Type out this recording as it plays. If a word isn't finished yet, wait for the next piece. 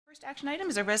First action item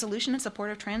is a resolution in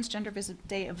support of Transgender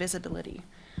Day of Visibility.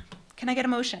 Can I get a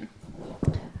motion?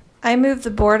 I move the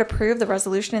board approve the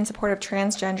resolution in support of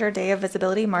Transgender Day of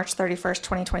Visibility, March 31st,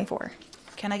 2024.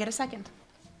 Can I get a second?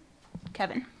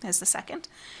 Kevin is the second.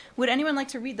 Would anyone like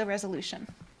to read the resolution?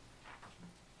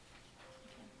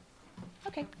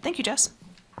 Okay, thank you, Jess.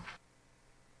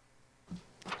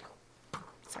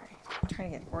 Sorry, I'm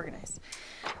trying to get organized.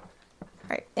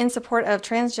 All right, in support of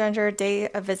Transgender Day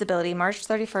of Visibility, March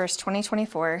 31st,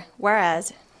 2024,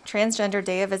 whereas Transgender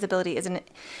Day of Visibility is an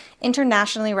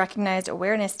internationally recognized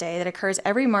awareness day that occurs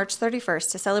every March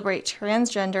 31st to celebrate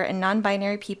transgender and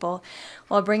non-binary people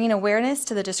while bringing awareness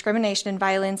to the discrimination and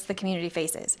violence the community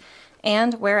faces.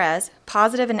 And whereas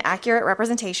positive and accurate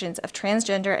representations of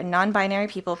transgender and non-binary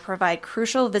people provide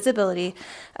crucial visibility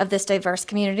of this diverse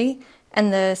community,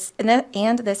 and this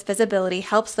visibility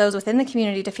helps those within the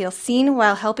community to feel seen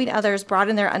while helping others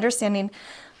broaden their understanding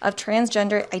of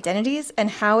transgender identities and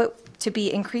how to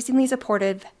be increasingly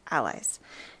supportive allies.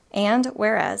 And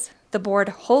whereas the board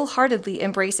wholeheartedly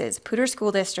embraces Poudre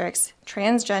School District's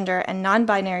transgender and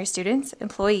non-binary students,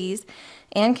 employees,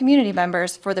 and community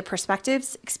members for the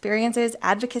perspectives, experiences,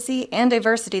 advocacy, and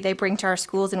diversity they bring to our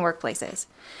schools and workplaces.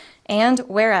 And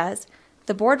whereas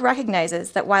the board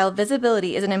recognizes that while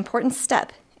visibility is an important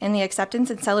step in the acceptance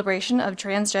and celebration of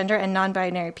transgender and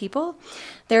non-binary people,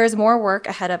 there is more work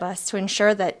ahead of us to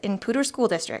ensure that in Poudre School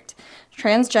District,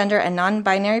 transgender and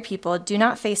non-binary people do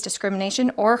not face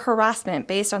discrimination or harassment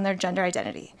based on their gender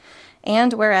identity.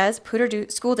 And whereas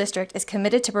Poudre School District is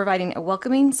committed to providing a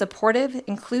welcoming, supportive,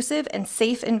 inclusive, and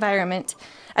safe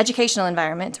educational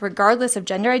environment, regardless of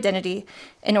gender identity,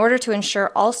 in order to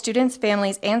ensure all students,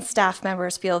 families, and staff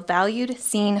members feel valued,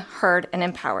 seen, heard, and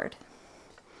empowered.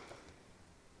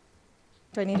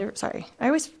 Do I need to, sorry, I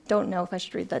always don't know if I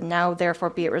should read the now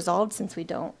therefore be it resolved since we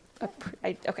don't,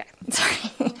 okay,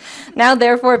 sorry. Now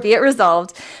therefore be it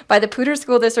resolved by the Poudre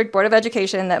School District Board of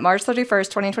Education that March 31st,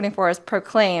 2024 is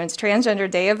proclaimed Transgender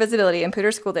Day of Visibility in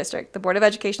Poudre School District. The Board of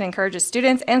Education encourages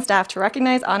students and staff to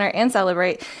recognize, honor, and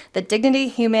celebrate the dignity,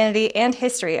 humanity, and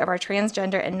history of our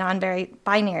transgender and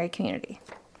non-binary community.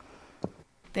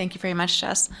 Thank you very much,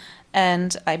 Jess.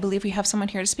 And I believe we have someone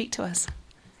here to speak to us.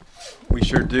 We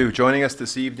sure do. Joining us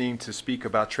this evening to speak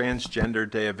about Transgender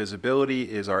Day of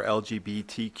Visibility is our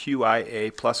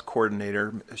LGBTQIA plus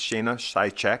coordinator, Shayna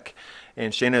Sychek.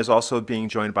 And Shayna is also being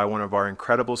joined by one of our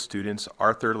incredible students,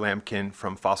 Arthur Lampkin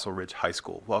from Fossil Ridge High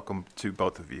School. Welcome to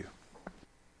both of you.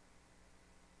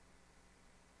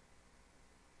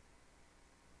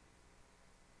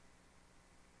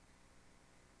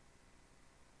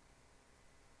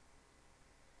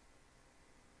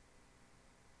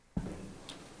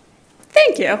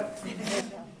 Thank you.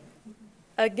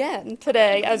 Again,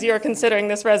 today, as you're considering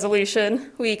this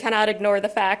resolution, we cannot ignore the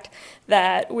fact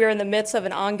that we're in the midst of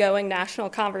an ongoing national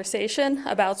conversation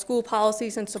about school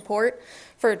policies and support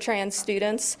for trans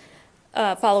students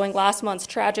following last month's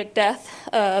tragic death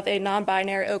of a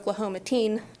non-binary Oklahoma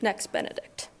teen, Next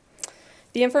Benedict.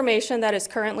 The information that is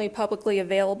currently publicly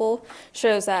available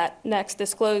shows that Next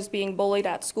disclosed being bullied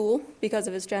at school because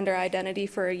of his gender identity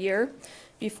for a year,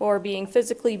 before being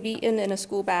physically beaten in a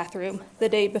school bathroom the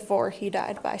day before he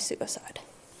died by suicide.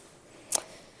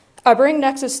 I bring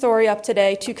Nex's story up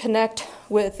today to connect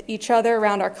with each other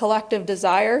around our collective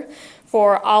desire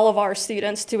for all of our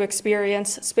students to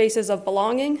experience spaces of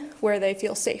belonging where they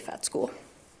feel safe at school.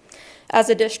 As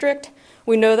a district,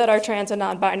 we know that our trans and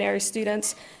non-binary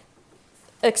students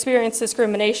experience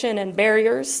discrimination and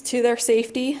barriers to their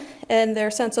safety and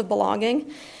their sense of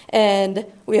belonging. And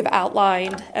we have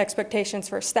outlined expectations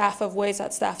for staff of ways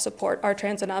that staff support our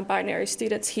trans and non-binary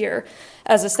students here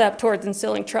as a step towards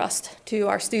instilling trust to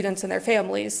our students and their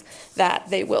families that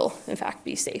they will, in fact,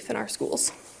 be safe in our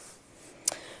schools.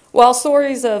 While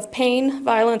stories of pain,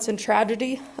 violence, and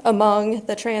tragedy among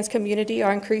the trans community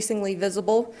are increasingly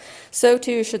visible, so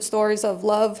too should stories of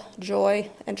love, joy,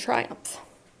 and triumph.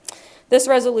 This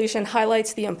resolution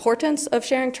highlights the importance of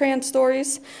sharing trans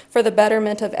stories for the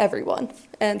betterment of everyone.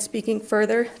 And speaking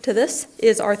further to this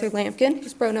is Arthur Lampkin,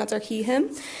 whose pronouns are he, him,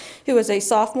 who is a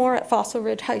sophomore at Fossil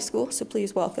Ridge High School. So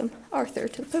please welcome Arthur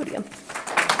to the podium.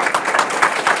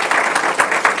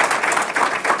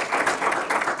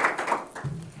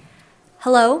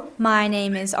 Hello, my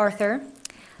name is Arthur.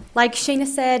 Like Shayna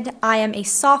said, I am a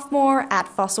sophomore at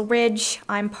Fossil Ridge.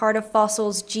 I'm part of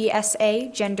Fossil's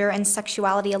GSA, Gender and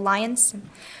Sexuality Alliance.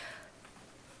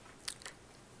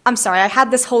 I'm sorry, I had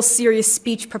this whole serious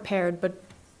speech prepared, but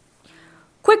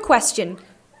quick question.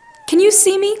 Can you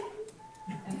see me?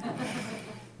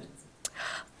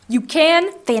 You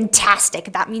can?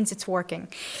 Fantastic. That means it's working.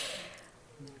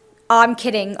 I'm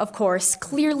kidding, of course.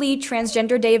 Clearly,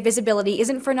 Transgender Day of Visibility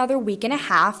isn't for another week and a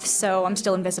half, so I'm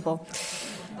still invisible.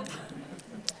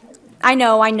 I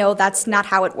know, that's not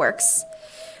how it works.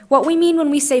 What we mean when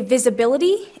we say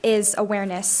visibility is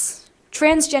awareness.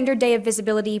 Transgender Day of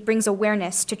Visibility brings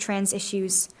awareness to trans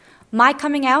issues. My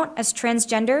coming out as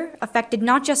transgender affected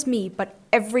not just me, but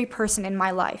every person in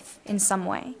my life in some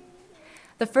way.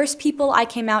 The first people I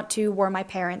came out to were my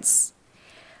parents.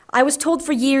 I was told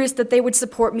for years that they would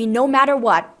support me no matter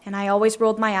what, and I always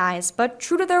rolled my eyes, but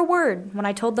true to their word, when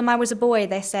I told them I was a boy,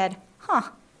 they said, "Huh,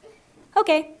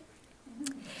 okay."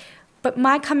 But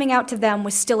my coming out to them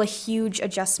was still a huge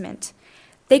adjustment.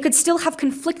 They could still have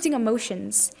conflicting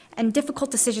emotions and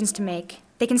difficult decisions to make.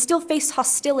 They can still face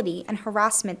hostility and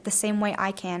harassment the same way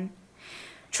I can.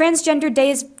 Transgender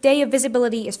Day of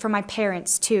Visibility is for my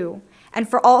parents, too, and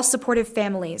for all supportive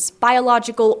families,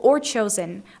 biological or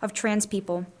chosen, of trans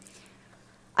people.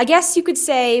 I guess you could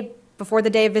say, before the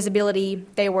Day of Visibility,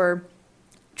 they were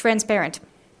transparent.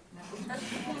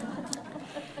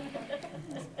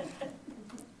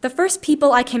 The first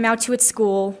people I came out to at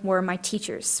school were my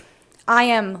teachers. I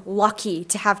am lucky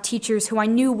to have teachers who I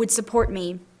knew would support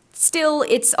me. Still,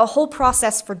 it's a whole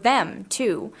process for them,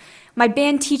 too. My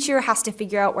band teacher has to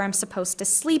figure out where I'm supposed to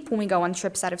sleep when we go on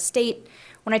trips out of state.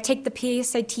 When I take the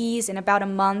PSATs in about a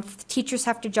month, teachers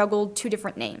have to juggle 2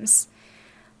 different names.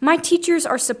 My teachers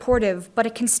are supportive, but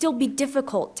it can still be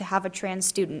difficult to have a trans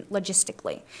student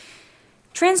logistically.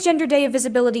 Transgender Day of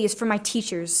Visibility is for my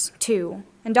teachers, too,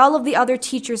 and all of the other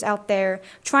teachers out there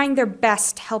trying their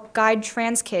best to help guide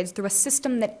trans kids through a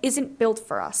system that isn't built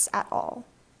for us at all.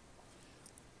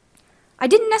 I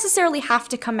didn't necessarily have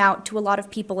to come out to a lot of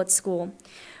people at school.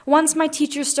 Once my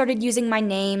teachers started using my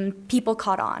name, people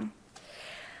caught on.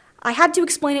 I had to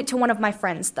explain it to one of my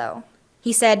friends, though.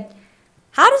 He said,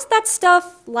 "How does that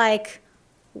stuff,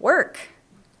 work?"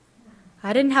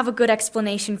 I didn't have a good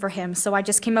explanation for him, so I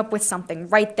just came up with something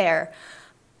right there.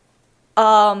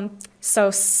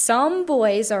 So some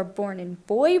boys are born in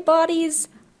boy bodies.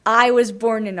 I was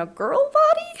born in a girl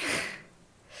body?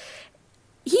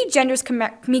 He genders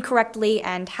me correctly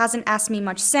and hasn't asked me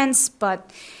much since,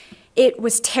 but it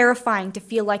was terrifying to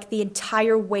feel like the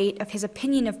entire weight of his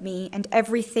opinion of me and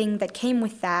everything that came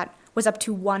with that was up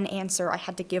to one answer I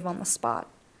had to give on the spot.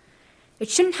 It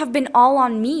shouldn't have been all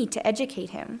on me to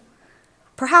educate him.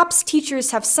 Perhaps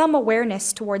teachers have some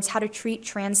awareness towards how to treat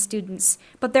trans students,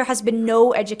 but there has been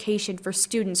no education for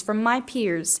students from my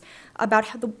peers about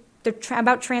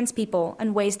about trans people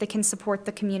and ways they can support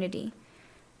the community.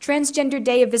 Transgender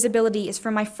Day of Visibility is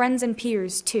for my friends and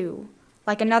peers, too,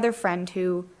 like another friend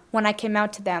who, when I came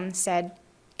out to them, said,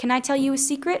 "Can I tell you a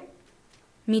secret?"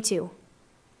 Me too.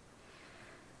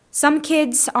 Some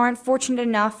kids aren't fortunate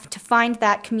enough to find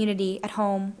that community at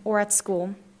home or at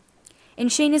school. In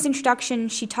Shayna's introduction,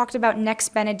 she talked about Nex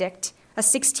Benedict, a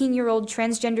 16-year-old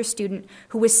transgender student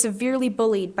who was severely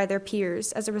bullied by their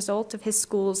peers as a result of his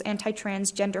school's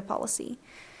anti-transgender policy.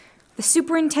 The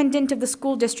superintendent of the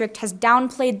school district has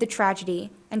downplayed the tragedy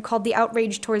and called the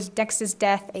outrage towards Nex's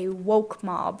death a woke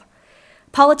mob.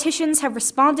 Politicians have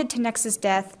responded to Nex's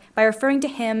death by referring to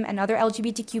him and other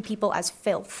LGBTQ people as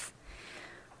filth.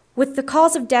 With the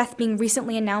cause of death being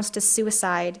recently announced as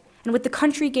suicide, and with the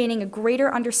country gaining a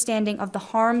greater understanding of the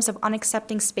harms of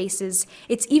unaccepting spaces,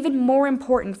 it's even more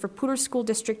important for Poudre School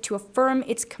District to affirm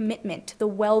its commitment to the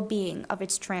well-being of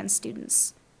its trans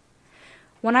students.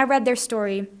 When I read their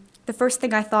story, the first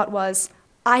thing I thought was,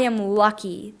 I am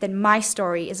lucky that my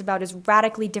story is about as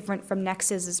radically different from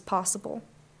Nex's as possible.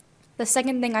 The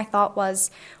second thing I thought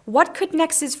was, what could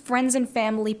Nex's friends and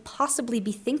family possibly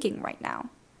be thinking right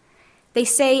now? They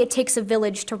say it takes a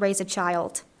village to raise a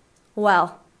child.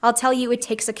 Well, I'll tell you it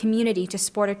takes a community to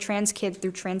support a trans kid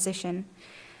through transition.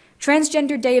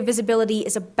 Transgender Day of Visibility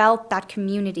is about that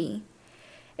community.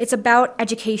 It's about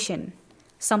education,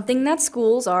 something that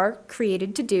schools are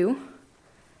created to do.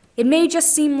 It may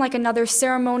just seem like another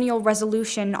ceremonial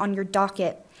resolution on your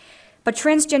docket, but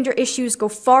transgender issues go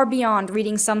far beyond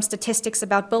reading some statistics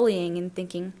about bullying and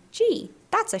thinking, gee,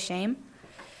 that's a shame.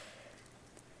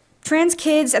 Trans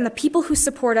kids and the people who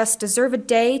support us deserve a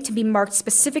day to be marked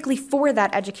specifically for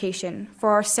that education,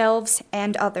 for ourselves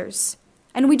and others.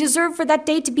 And we deserve for that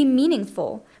day to be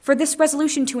meaningful, for this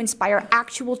resolution to inspire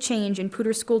actual change in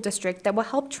Poudre School District that will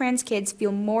help trans kids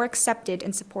feel more accepted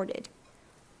and supported.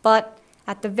 But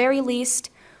at the very least,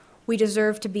 we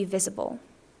deserve to be visible.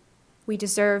 We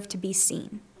deserve to be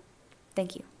seen.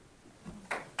 Thank you.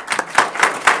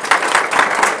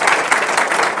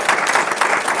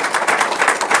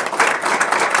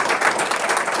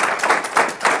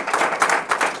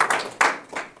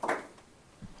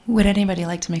 Would anybody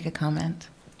like to make a comment?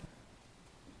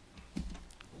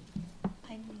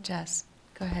 Jess,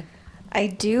 go ahead. I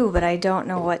do, but I don't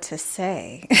know what to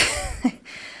say.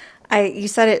 You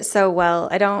said it so well.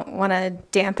 I don't want to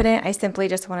dampen it. I simply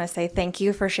just want to say thank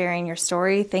you for sharing your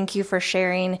story. Thank you for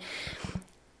sharing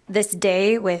this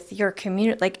day with your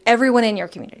community, like everyone in your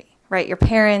community, right? Your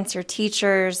parents, your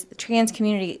teachers, the trans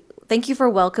community. Thank you for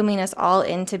welcoming us all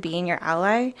into being your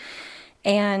ally.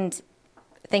 And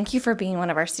thank you for being one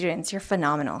of our students. You're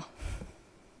phenomenal.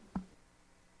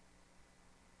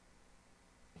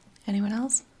 Anyone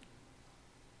else?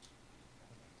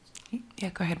 Yeah,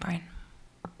 go ahead, Brian.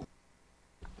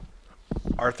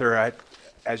 Arthur,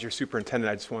 as your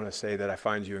superintendent, I just want to say that I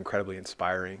find you incredibly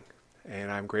inspiring,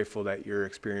 and I'm grateful that your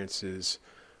experiences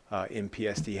in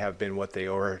PSD have been what they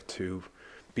are to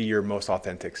be your most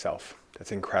authentic self.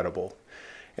 That's incredible.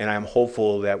 And I'm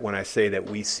hopeful that when I say that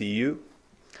we see you,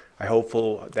 I'm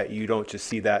hopeful that you don't just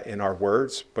see that in our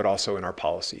words, but also in our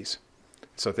policies.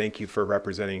 So thank you for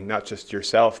representing not just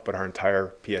yourself, but our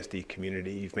entire PSD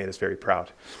community. You've made us very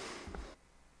proud.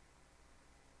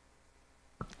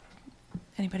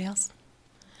 Anybody else?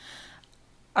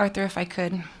 Arthur, if I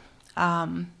could,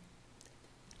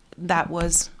 that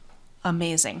was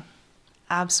amazing.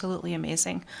 Absolutely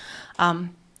amazing.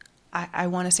 I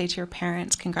want to say to your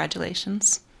parents,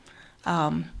 congratulations.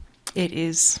 It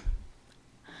is,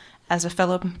 as a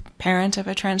fellow parent of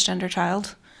a transgender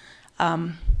child,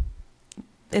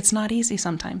 it's not easy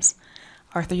sometimes.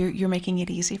 Arthur, you're making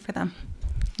it easy for them.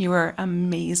 You are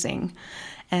amazing,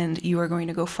 and you are going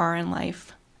to go far in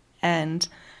life. And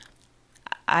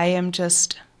I am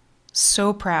just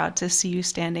so proud to see you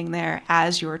standing there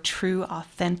as your true,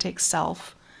 authentic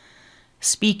self,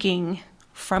 speaking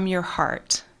from your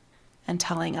heart and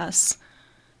telling us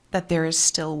that there is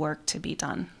still work to be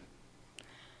done.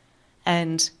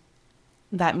 And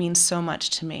that means so much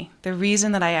to me. The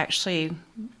reason that I actually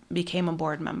became a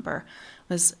board member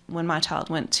was when my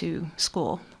child went to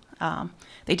school.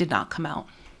 They did not come out.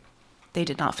 They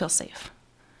did not feel safe.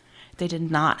 They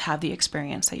did not have the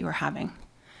experience that you are having.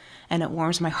 And it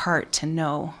warms my heart to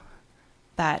know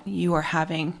that you are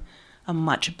having a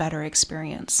much better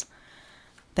experience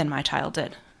than my child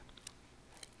did.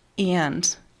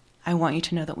 And I want you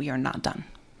to know that we are not done.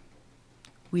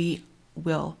 We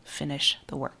will finish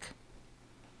the work.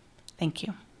 Thank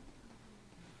you.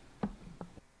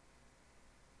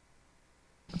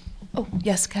 Oh,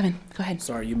 yes, Kevin, go ahead.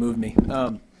 Sorry, you moved me.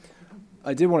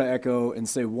 I did want to echo and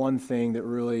say one thing that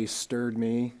really stirred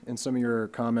me in some of your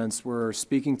comments were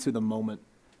speaking to the moment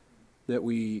that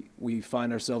we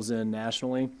find ourselves in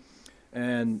nationally.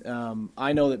 And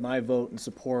I know that my vote and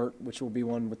support, which will be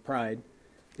one with pride,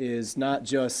 is not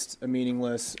just a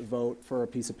meaningless vote for a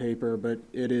piece of paper, but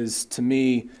it is, to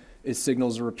me, it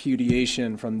signals a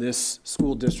repudiation from this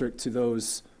school district to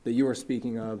those that you are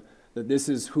speaking of, that this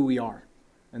is who we are.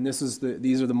 And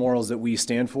these are the morals that we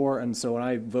stand for. And so when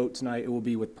I vote tonight, it will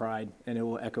be with pride, and it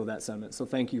will echo that sentiment. So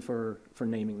thank you for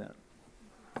naming that.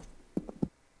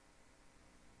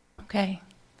 Okay.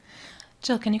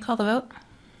 Jill, can you call the vote?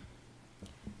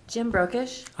 Jim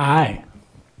Brokish, Aye.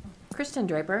 Kristen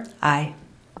Draper, Aye.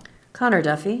 Connor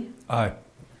Duffy, Aye.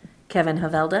 Kevin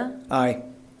Havelda, Aye.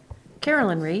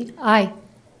 Carolyn Reed, Aye.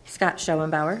 Scott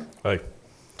Schoenbauer, Aye.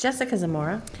 Jessica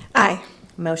Zamora. Aye.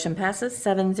 Motion passes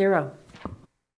 7-0.